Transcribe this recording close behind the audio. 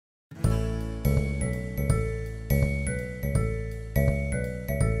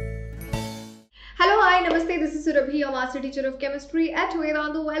Hello, hi, namaste. This is Surabhi, your master teacher of chemistry at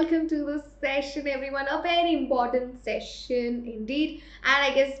Vedantu. Welcome to this session, everyone. A very important session indeed, and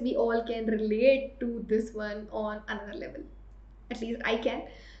I guess we all can relate to this one on another level. At least I can.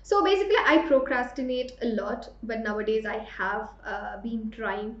 So basically, I procrastinate a lot, but nowadays I have been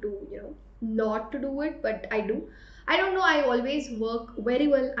trying to, not to do it, but I do. I don't know. I always work very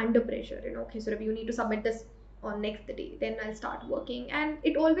well under pressure. Okay, Surabhi, you need to submit this on next day. Then I'll start working, and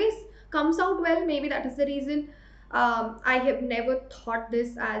it always comes out well. Maybe that is the reason. I have never thought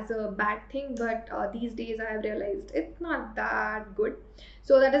this as a bad thing, but these days I have realized it's not that good.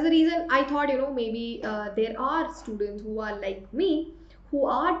 So that is the reason I thought, maybe there are students who are like me who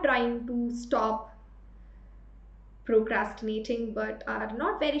are trying to stop procrastinating but are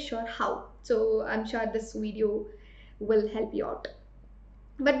not very sure how. So I'm sure this video will help you out.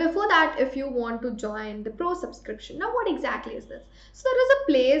 But before that, if you want to join the pro subscription, now what exactly is this? So there is a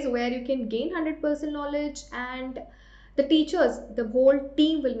place where you can gain 100% knowledge, and the teachers, the whole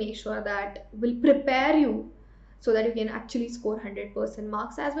team will make sure that will prepare you so that you can actually score 100%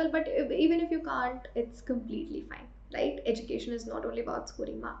 marks as well. But even if you can't, it's completely fine, right? Education is not only about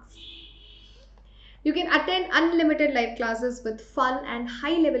scoring marks. You can attend unlimited live classes with fun and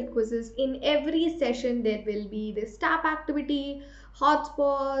high level quizzes. In every session, there will be this tap activity,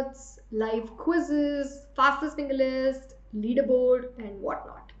 hotspots, live quizzes, fastest finger list, leaderboard, and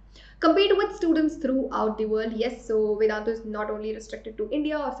whatnot. Compete with students throughout the world. Yes, so Vedantu is not only restricted to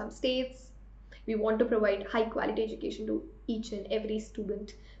India or some states. We want to provide high quality education to each and every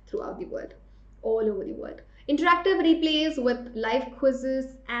student throughout the world, all over the world. Interactive replays with live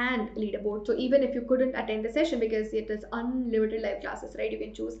quizzes and leaderboard. So even if you couldn't attend the session because it is unlimited live classes, right? You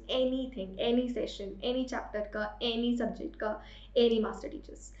can choose anything, any session, any chapter ka, any subject ka, any master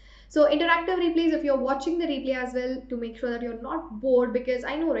teachers. So interactive replays, if you're watching the replay as well, to make sure that you're not bored, because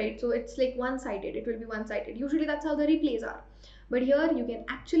I know, right? So it's like one-sided. It will be one-sided. Usually that's how the replays are. But here you can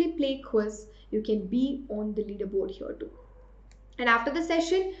actually play quiz. You can be on the leaderboard here too. And after the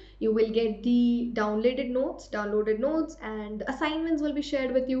session, you will get the downloaded notes, and the assignments will be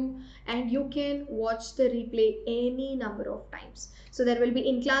shared with you, and you can watch the replay any number of times. So there will be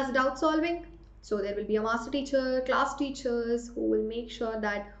in-class doubt solving. So there will be a master teacher, class teachers who will make sure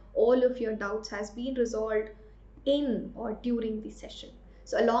that all of your doubts has been resolved in or during the session.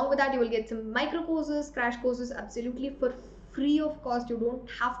 So along with that, you will get some micro courses, crash courses, absolutely for free of cost. You don't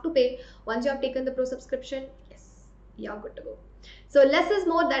have to pay. Once you have taken the pro subscription, yes, you're good to go. So less is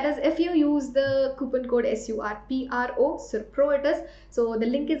more. That is, if you use the coupon code SURPRO, SURPRO it is. So the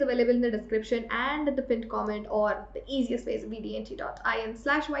link is available in the description and the pinned comment, or the easiest way is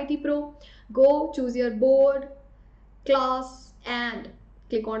vdnt.in/ytpro. Go choose your board, class, and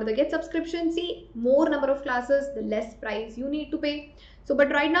click on the get subscription. See, more number of classes, the less price you need to pay. So but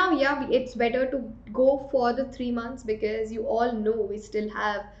right now, yeah, it's better to go for the 3 months, because you all know we still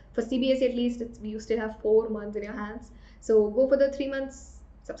have, for CBSE at least, you still have 4 months in your hands. So go for the 3 months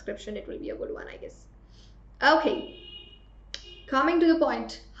subscription. It will be a good one, I guess. Okay, coming to the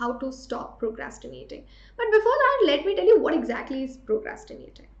point, how to stop procrastinating. But before that, let me tell you what exactly is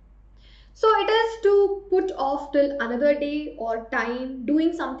procrastinating. So it is to put off till another day or time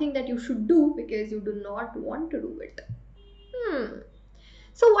doing something that you should do because you do not want to do it.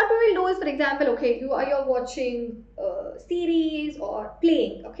 So what we will do is, for example, okay, you're watching a series or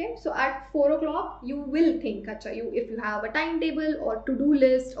playing, okay. So at 4 o'clock, you will think, acha, if you have a timetable or to-do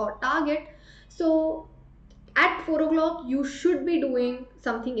list or target, so at 4 o'clock, you should be doing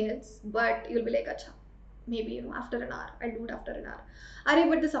something else, but you'll be like, acha, maybe, after an hour, I'll do it after an hour. Arey,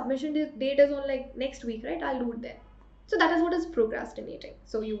 but the submission date is on like next week, right? I'll do it then. So that is what is procrastinating.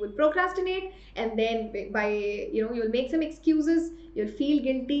 So you will procrastinate, and then by, you'll make some excuses, you'll feel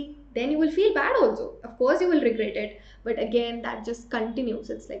guilty, then you will feel bad also. Of course, you will regret it, but again, that just continues.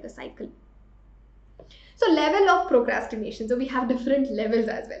 It's like a cycle. So level of procrastination. So we have different levels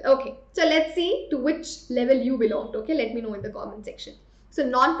as well. Okay, so let's see to which level you belong to. Okay, let me know in the comment section. So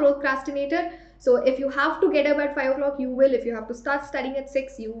non-procrastinator. So if you have to get up at 5 o'clock, you will. If you have to start studying at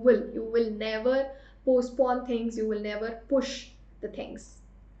 6, you will. You will never postpone things. You will never push the things.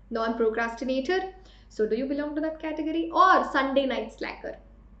 Non-procrastinator. So do you belong to that category? Or Sunday night slacker.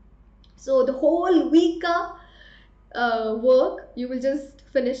 So the whole week work, you will just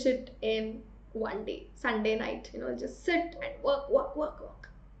finish it in one day. Sunday night, just sit and work.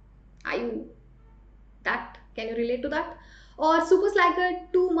 Are you that? Can you relate to that? Or super slacker,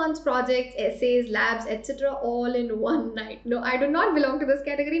 2 months projects, essays, labs, etc. all in one night. No, I do not belong to this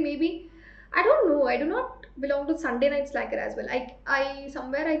category. Maybe, I don't know. I do not belong to Sunday night slacker as well. I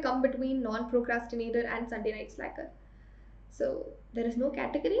somewhere I come between non-procrastinator and Sunday night slacker. So there is no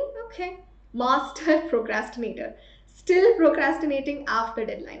category. Okay. Master procrastinator. Still procrastinating after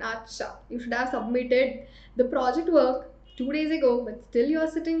deadline. Acha, you should have submitted the project work 2 days ago, but still you're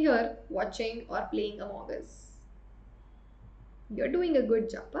sitting here watching or playing Among Us. You're doing a good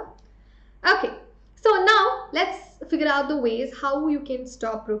job, huh? Okay, so now let's figure out the ways how you can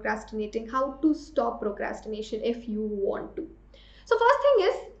stop procrastinating, how to stop procrastination if you want to. So, first thing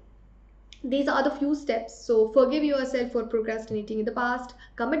is, these are the few steps. So forgive yourself for procrastinating in the past,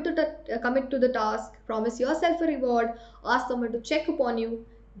 commit to the task, promise yourself a reward, ask someone to check upon you,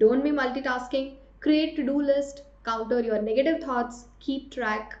 don't be multitasking, create to-do list, counter your negative thoughts, keep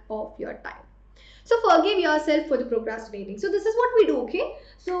track of your time. So forgive yourself for the procrastinating. So this is what we do, okay?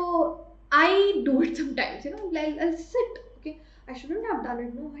 So I do it sometimes, like I'll sit, okay? I shouldn't have done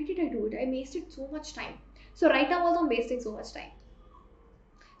it. No, why did I do it? I wasted so much time. So right now also I'm wasting so much time.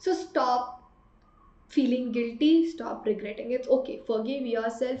 So stop feeling guilty, stop regretting. It's okay. Forgive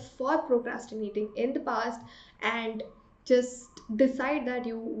yourself for procrastinating in the past and just decide that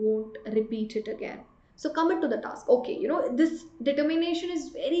you won't repeat it again. So commit to the task. Okay, this determination is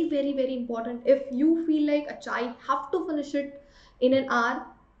very, very, very important. If you feel like a child have to finish it in an hour,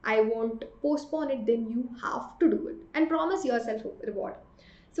 I won't postpone it, then you have to do it and promise yourself a reward.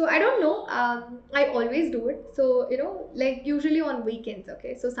 So I don't know. I always do it. So like usually on weekends.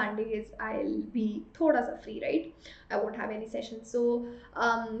 Okay. So Sundays I'll be thoda sa free, right? I won't have any sessions. So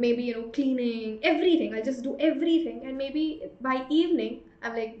maybe cleaning everything. I'll just do everything, and maybe by evening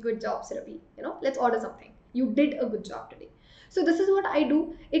I'm like, good job, Surabhi. Let's order something. You did a good job today. So this is what I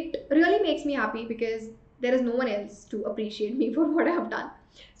do. It really makes me happy because there is no one else to appreciate me for what I have done.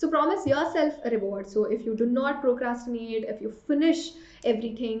 So promise yourself a reward. So if you do not procrastinate, if you finish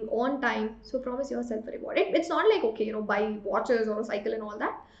everything on time, so promise yourself a reward. It's not like, okay, buy watches or a cycle and all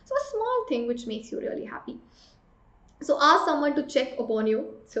that. So a small thing which makes you really happy. So ask someone to check upon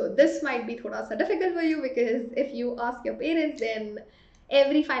you. So this might be thoda sa difficult for you, because if you ask your parents, then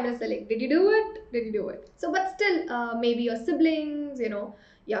every 5 minutes they're like, did you do it? Did you do it? So but still, maybe your siblings,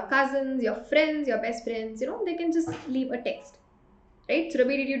 your cousins, your friends, your best friends, they can just leave a text. Right?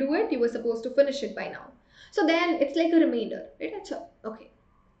 Surabhi, did you do it? You were supposed to finish it by now. So then it's like a reminder, right? Okay,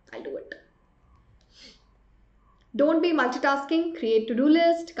 I'll do it. Don't be multitasking, create to-do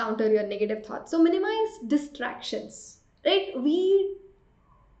list, counter your negative thoughts. So minimize distractions, right? We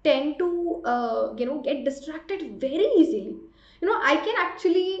tend to, get distracted very easily. I can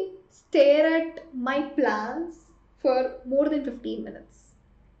actually stare at my plants for more than 15 minutes.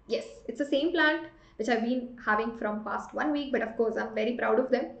 Yes, it's the same plant which I've been having from past 1 week, but of course I'm very proud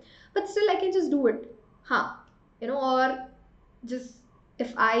of them. But still I can just do it. Or just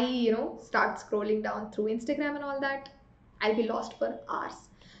if I, start scrolling down through Instagram and all that, I'll be lost for hours.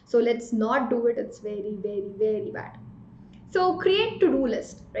 So let's not do it. It's very, very, very bad. So create to-do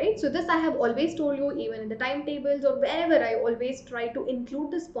list, right? So this I have always told you, even in the timetables or wherever, I always try to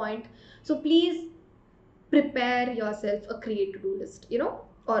include this point. So please prepare yourself a create to-do list,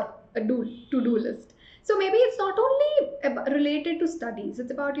 or a to-do list. So maybe it's not only related to studies,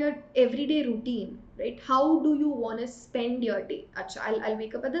 it's about your everyday routine, right? How do you want to spend your day? Achha, I'll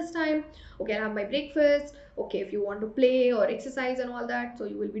wake up at this time. Okay, I'll have my breakfast. Okay, if you want to play or exercise and all that, so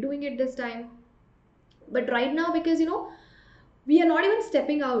you will be doing it this time. But right now, because we are not even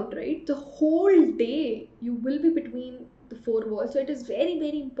stepping out, right? The whole day you will be between the four walls. So it is very,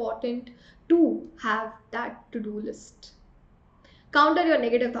 very important to have that to-do list. Counter your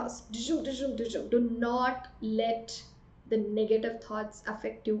negative thoughts. Do not let the negative thoughts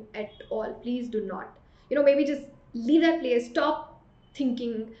affect you at all. Please do not. Maybe just leave that place, stop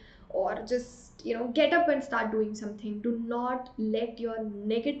thinking, or just, get up and start doing something. Do not let your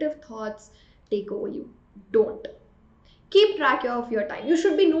negative thoughts take over you. Don't. Keep track of your time. You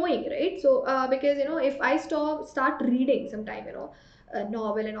should be knowing, right? So because if I start reading sometime, a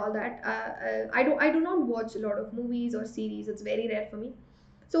novel and all that, I do not watch a lot of movies or series. It's very rare for me.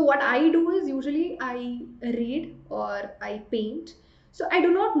 So what I do is usually I read or I paint. So I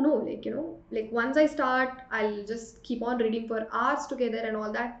do not know, like once I start, I'll just keep on reading for hours together and all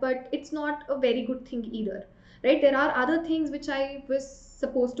that, but it's not a very good thing either, right? There are other things which I was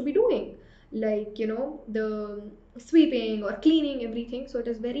supposed to be doing, like the sweeping or cleaning everything. So it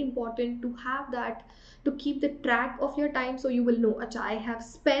is very important to have that, to keep the track of your time, so you will know, acha, I have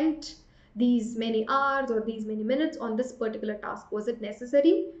spent these many hours or these many minutes on this particular task. Was it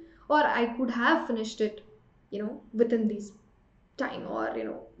necessary, or I could have finished it within this time, or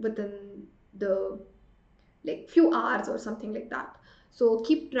within the like few hours or something like that. So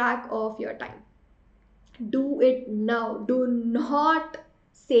keep track of your time. Do it now. Do not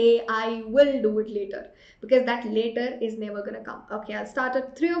say I will do it later, because that later is never gonna come. Okay, I'll start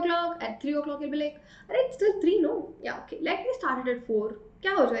at 3 o'clock. At 3 o'clock, you'll be like, it's still 3, no? Yeah, okay, let me start it at 4.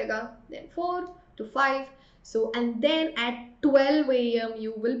 Kya ho jayega? Then 4 to 5. So, and then at 12 a.m.,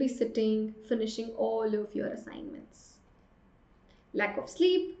 you will be sitting, finishing all of your assignments. Lack of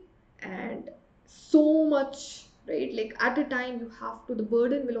sleep and so much, right? Like at a time you have to, the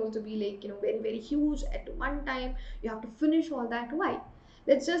burden will also be like, very, very huge at one time. You have to finish all that. Why?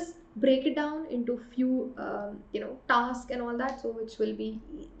 Let's just break it down into few, tasks and all that. So which will be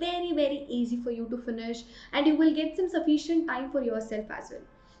very, very easy for you to finish, and you will get some sufficient time for yourself as well.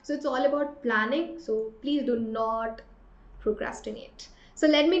 So it's all about planning. So please do not procrastinate. So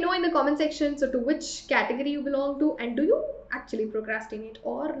let me know in the comment section, so to which category you belong to, and do you actually procrastinate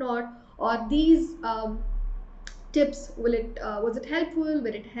or not, or these tips, was it helpful,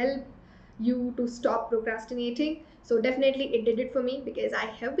 will it help you to stop procrastinating? So definitely it did it for me, because I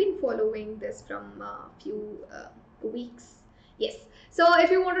have been following this from a few weeks. Yes. So if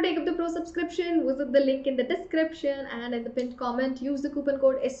you want to take up the pro subscription, visit the link in the description and in the pinned comment. Use the coupon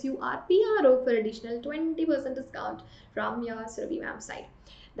code SURPRO for additional 20% discount from your Surabhi ma'am site.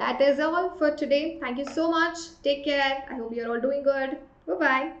 That is all for today. Thank you so much. Take care. I hope you're all doing good. Bye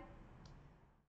bye.